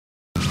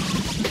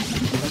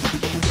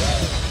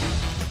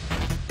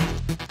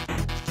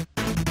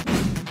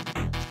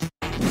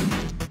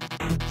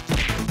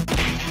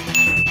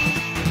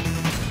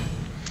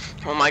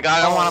my god,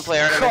 I don't want to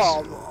play Artemis.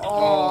 Come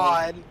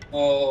on.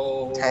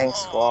 Oh. Tank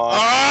squad.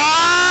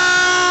 Ah!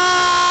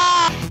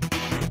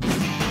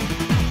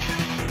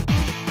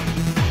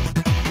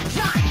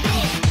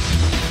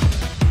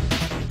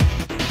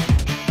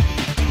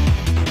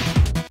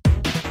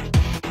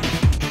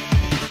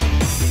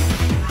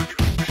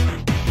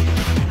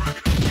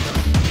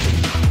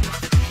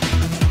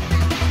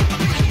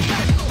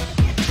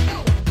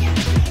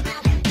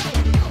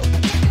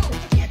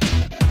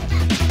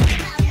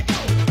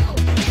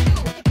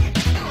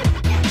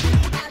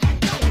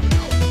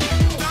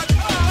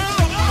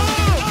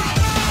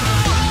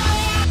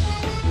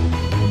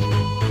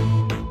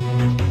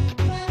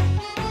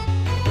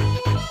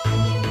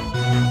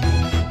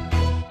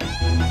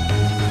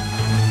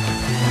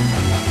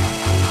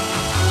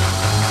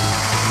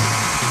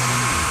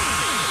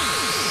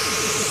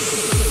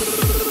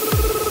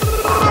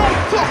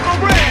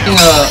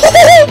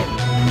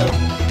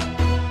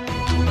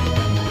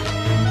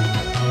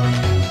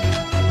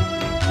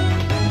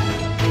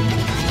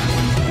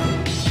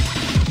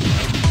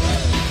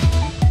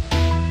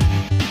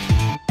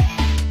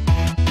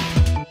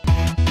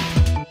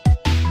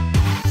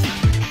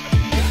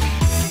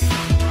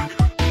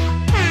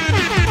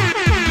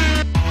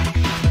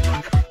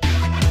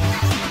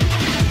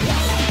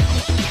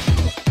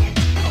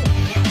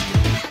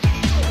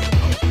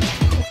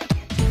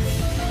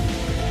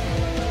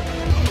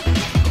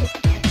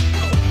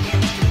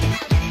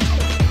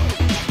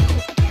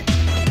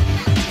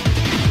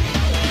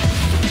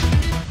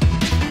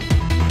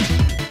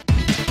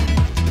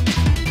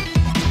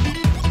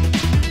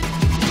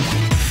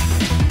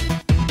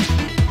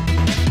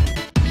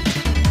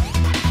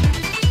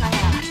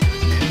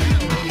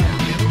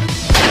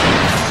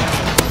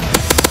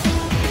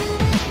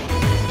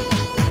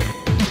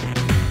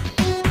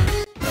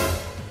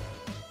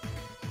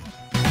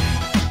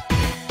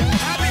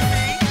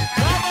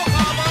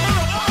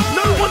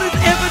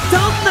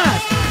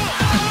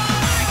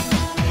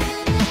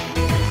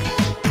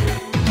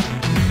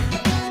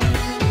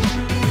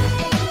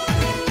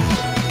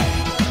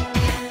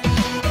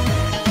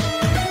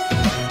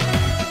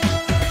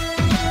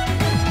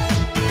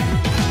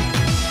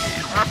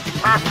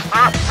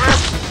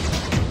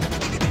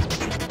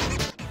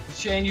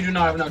 Shane, you do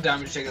not have enough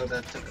damage to take out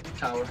that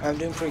tower. I'm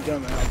doing pretty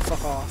good, man.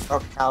 Fuck off.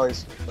 Oh,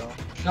 Callie's though.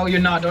 No,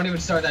 you're not. Don't even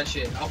start that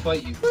shit. I'll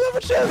fight you. Look how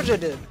much damage I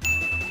did.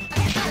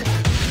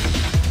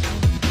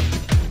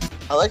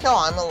 I like how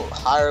I'm a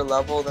higher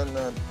level than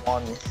the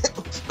one.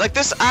 Like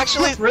this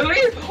actually.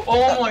 Really?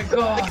 Oh my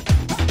god.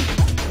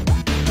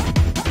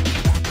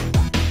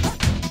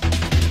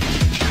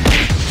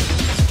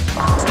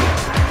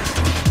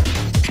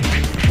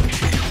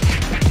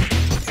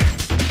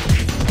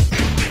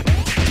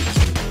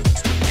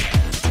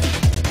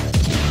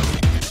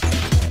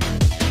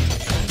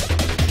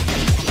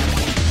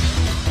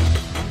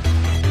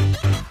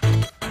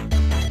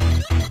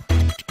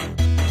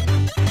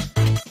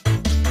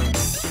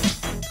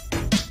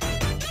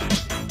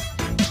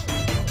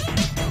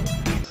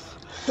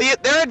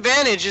 Their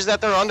advantage is that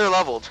they're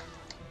under-leveled.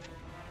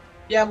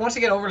 Yeah, once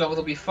they get over-leveled,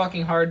 they'll be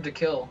fucking hard to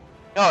kill.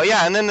 Oh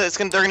yeah, and then they're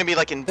gonna be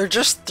like in. They're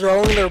just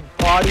throwing their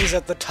bodies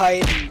at the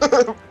Titan.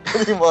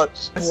 Pretty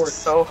much. This is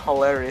so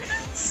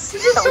hilarious.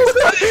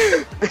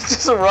 They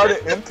just run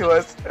it into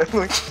us and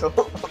we kill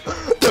them.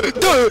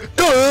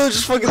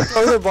 Just fucking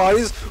throw their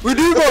bodies. We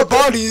need more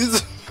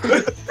bodies.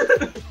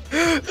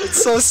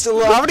 It's so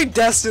still. How many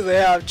deaths do they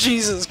have?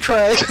 Jesus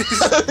Christ.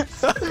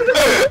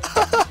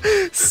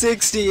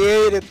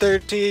 68 and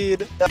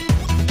 13.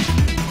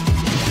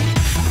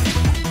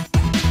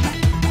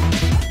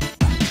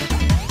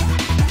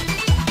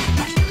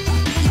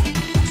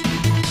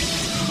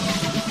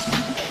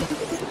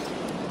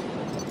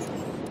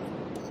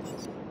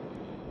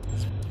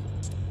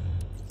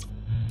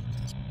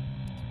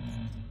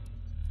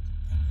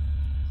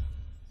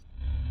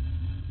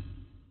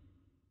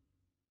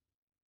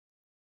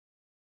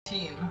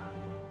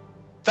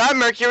 That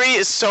Mercury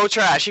is so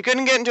trash. He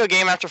couldn't get into a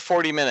game after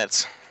 40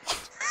 minutes.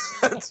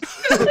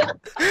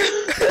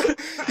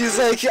 He's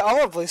like, I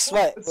want to play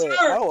SMITE. Wait,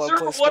 I don't want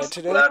to play SMITE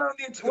today.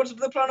 What's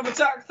the plan of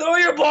attack? Throw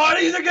your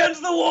bodies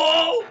against the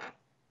wall!